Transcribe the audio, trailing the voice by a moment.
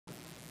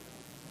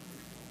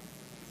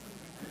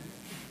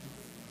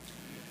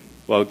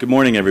Well, good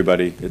morning,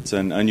 everybody. It's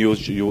an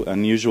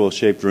unusual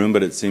shaped room,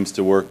 but it seems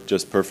to work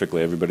just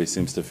perfectly. Everybody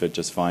seems to fit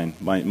just fine.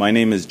 My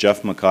name is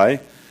Geoff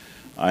MacKay.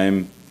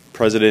 I'm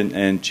President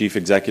and Chief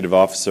Executive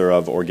Officer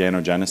of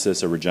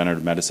Organogenesis, a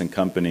regenerative medicine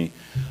company.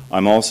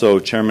 I'm also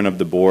Chairman of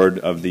the Board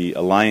of the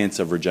Alliance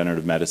of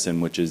Regenerative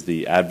Medicine, which is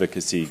the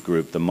advocacy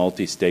group, the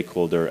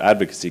multi-stakeholder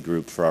advocacy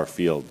group for our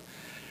field.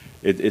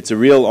 It's a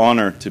real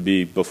honor to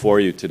be before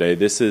you today.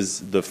 This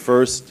is the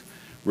first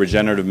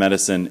Regenerative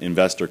Medicine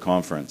Investor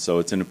Conference. So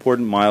it's an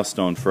important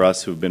milestone for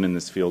us who've been in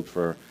this field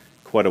for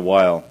quite a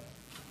while.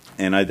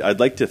 And I'd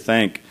like to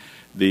thank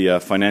the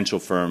financial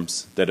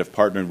firms that have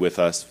partnered with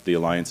us, the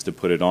Alliance, to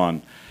put it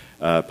on.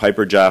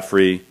 Piper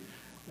Jaffray,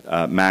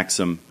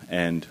 Maxim,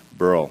 and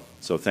Burrell.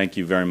 So thank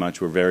you very much.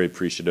 We're very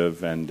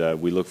appreciative, and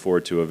we look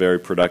forward to a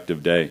very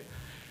productive day.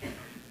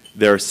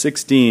 There are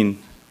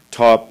 16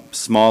 top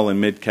small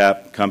and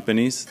mid-cap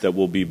companies that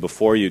will be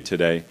before you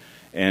today.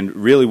 And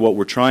really what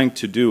we're trying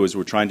to do is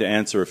we're trying to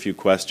answer a few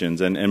questions.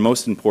 And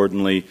most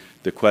importantly,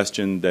 the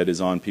question that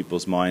is on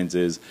people's minds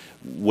is,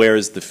 where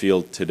is the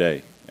field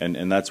today?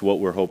 And that's what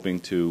we're hoping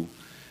to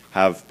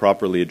have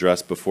properly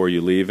addressed before you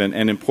leave.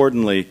 And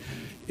importantly,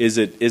 is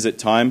it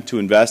time to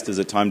invest? Is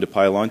it time to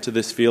pile onto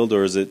this field?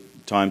 Or is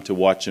it time to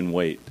watch and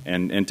wait?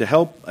 And to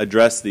help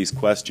address these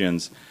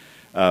questions,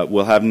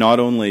 we'll have not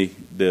only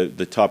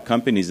the top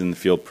companies in the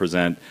field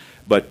present,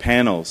 but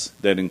panels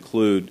that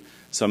include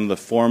some of the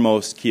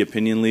foremost key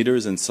opinion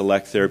leaders in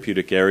select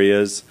therapeutic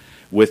areas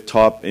with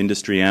top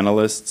industry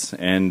analysts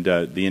and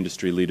the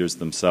industry leaders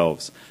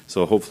themselves.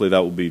 So hopefully that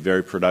will be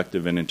very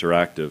productive and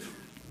interactive.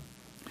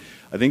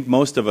 I think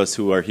most of us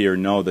who are here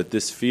know that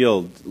this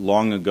field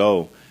long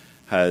ago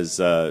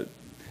has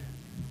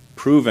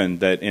proven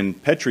that in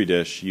Petri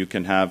dish you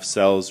can have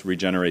cells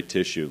regenerate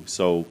tissue.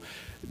 So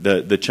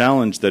the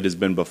challenge that has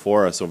been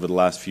before us over the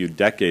last few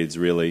decades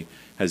really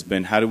has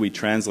been, how do we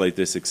translate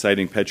this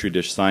exciting Petri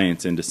dish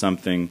science into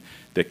something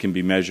that can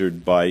be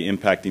measured by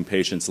impacting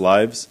patients'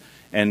 lives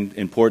and,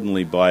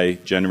 importantly, by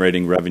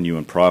generating revenue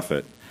and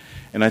profit.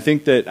 And I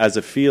think that as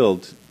a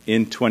field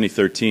in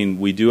 2013,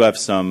 we do have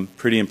some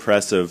pretty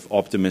impressive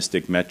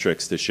optimistic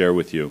metrics to share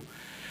with you.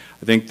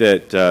 I think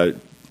that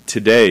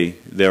today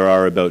there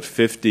are about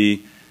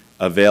 50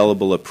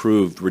 available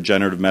approved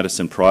regenerative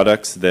medicine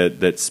products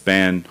that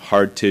span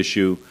hard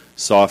tissue,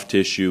 soft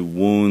tissue,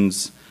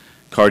 wounds,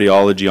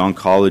 cardiology,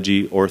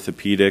 oncology,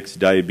 orthopedics,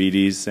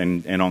 diabetes,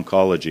 and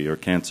oncology or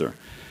cancer.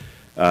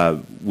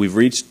 We've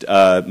reached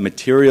a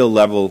material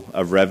level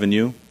of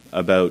revenue,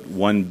 about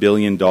 $1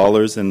 billion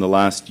in the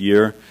last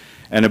year,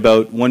 and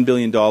about $1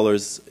 billion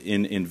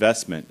in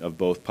investment of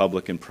both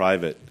public and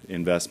private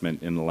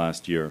investment in the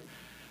last year.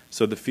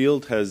 So the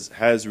field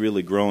has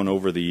really grown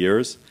over the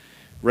years.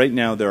 Right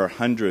now there are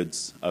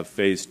hundreds of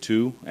phase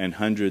 2 and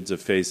hundreds of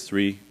phase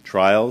 3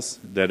 trials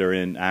that are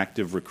in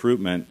active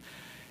recruitment.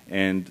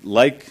 And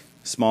like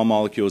small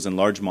molecules and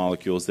large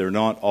molecules, they're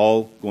not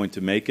all going to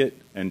make it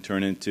and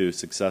turn into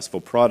successful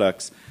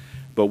products.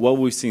 But what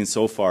we've seen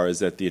so far is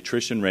that the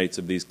attrition rates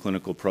of these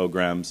clinical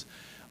programs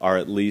are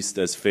at least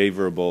as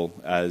favorable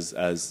as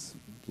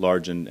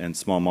large and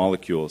small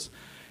molecules.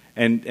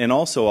 And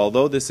also,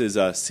 although this is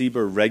a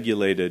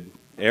CBER-regulated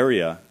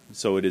area,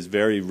 so it is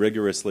very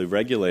rigorously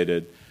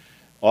regulated,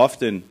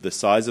 often the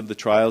size of the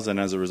trials and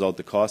as a result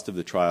the cost of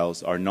the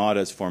trials are not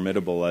as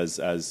formidable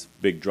as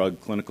big drug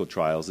clinical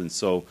trials. And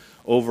so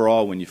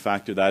overall, when you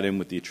factor that in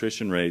with the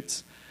attrition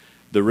rates,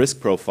 the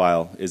risk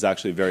profile is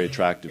actually very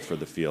attractive for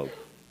the field.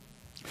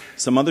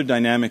 Some other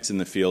dynamics in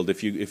the field,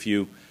 if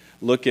you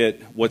look at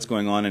what's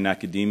going on in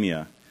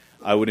academia,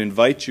 I would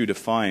invite you to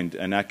find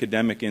an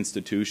academic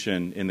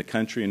institution in the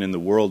country and in the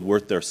world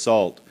worth their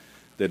salt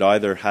that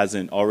either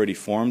hasn't already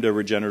formed a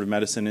regenerative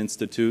medicine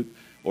institute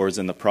or is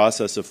in the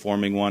process of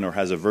forming one or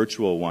has a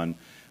virtual one.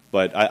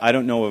 But I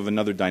don't know of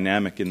another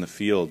dynamic in the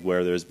field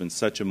where there's been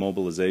such a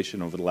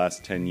mobilization over the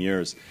last 10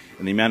 years.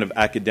 And the amount of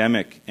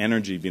academic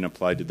energy being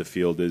applied to the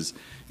field is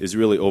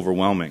really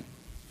overwhelming.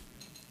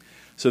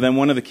 So then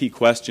one of the key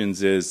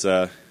questions is,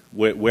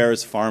 where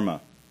is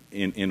pharma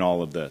in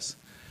all of this?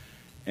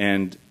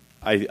 And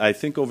I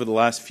think over the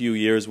last few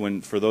years,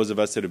 for those of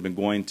us that have been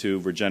going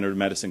to regenerative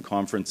medicine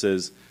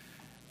conferences,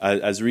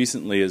 as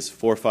recently as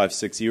 4, 5,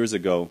 6 years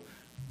ago,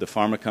 the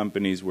pharma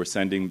companies were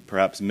sending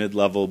perhaps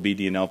mid-level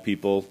BD&L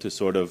people to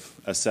sort of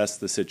assess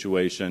the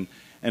situation.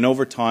 And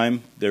over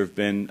time, there have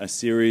been a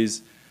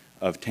series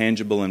of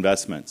tangible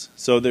investments.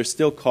 So there's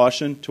still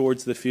caution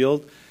towards the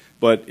field,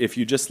 but if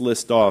you just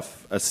list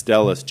off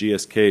Astellas,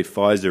 GSK,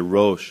 Pfizer,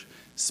 Roche,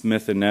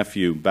 Smith &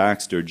 Nephew,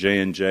 Baxter,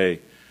 J&J,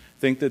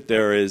 think that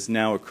there is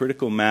now a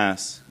critical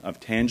mass of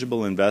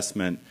tangible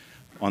investment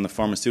on the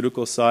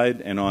pharmaceutical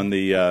side and on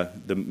the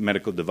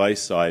medical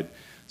device side.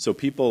 So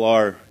people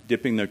are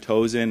dipping their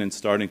toes in and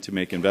starting to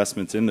make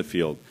investments in the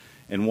field.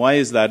 And why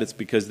is that? It's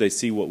because they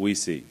see what we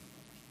see.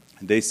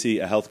 They see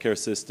a healthcare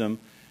system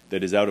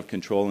that is out of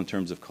control in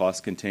terms of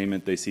cost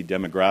containment. They see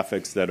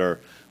demographics that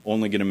are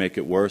only going to make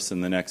it worse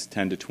in the next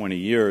 10 to 20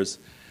 years.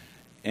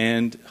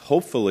 And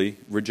hopefully,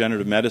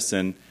 regenerative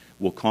medicine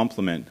will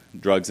complement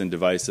drugs and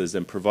devices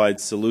and provide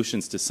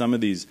solutions to some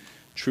of these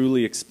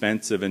truly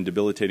expensive and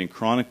debilitating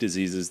chronic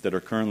diseases that are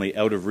currently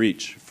out of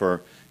reach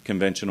for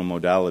conventional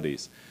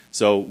modalities.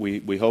 So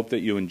we hope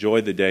that you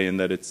enjoy the day and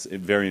that it's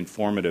very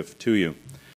informative to you.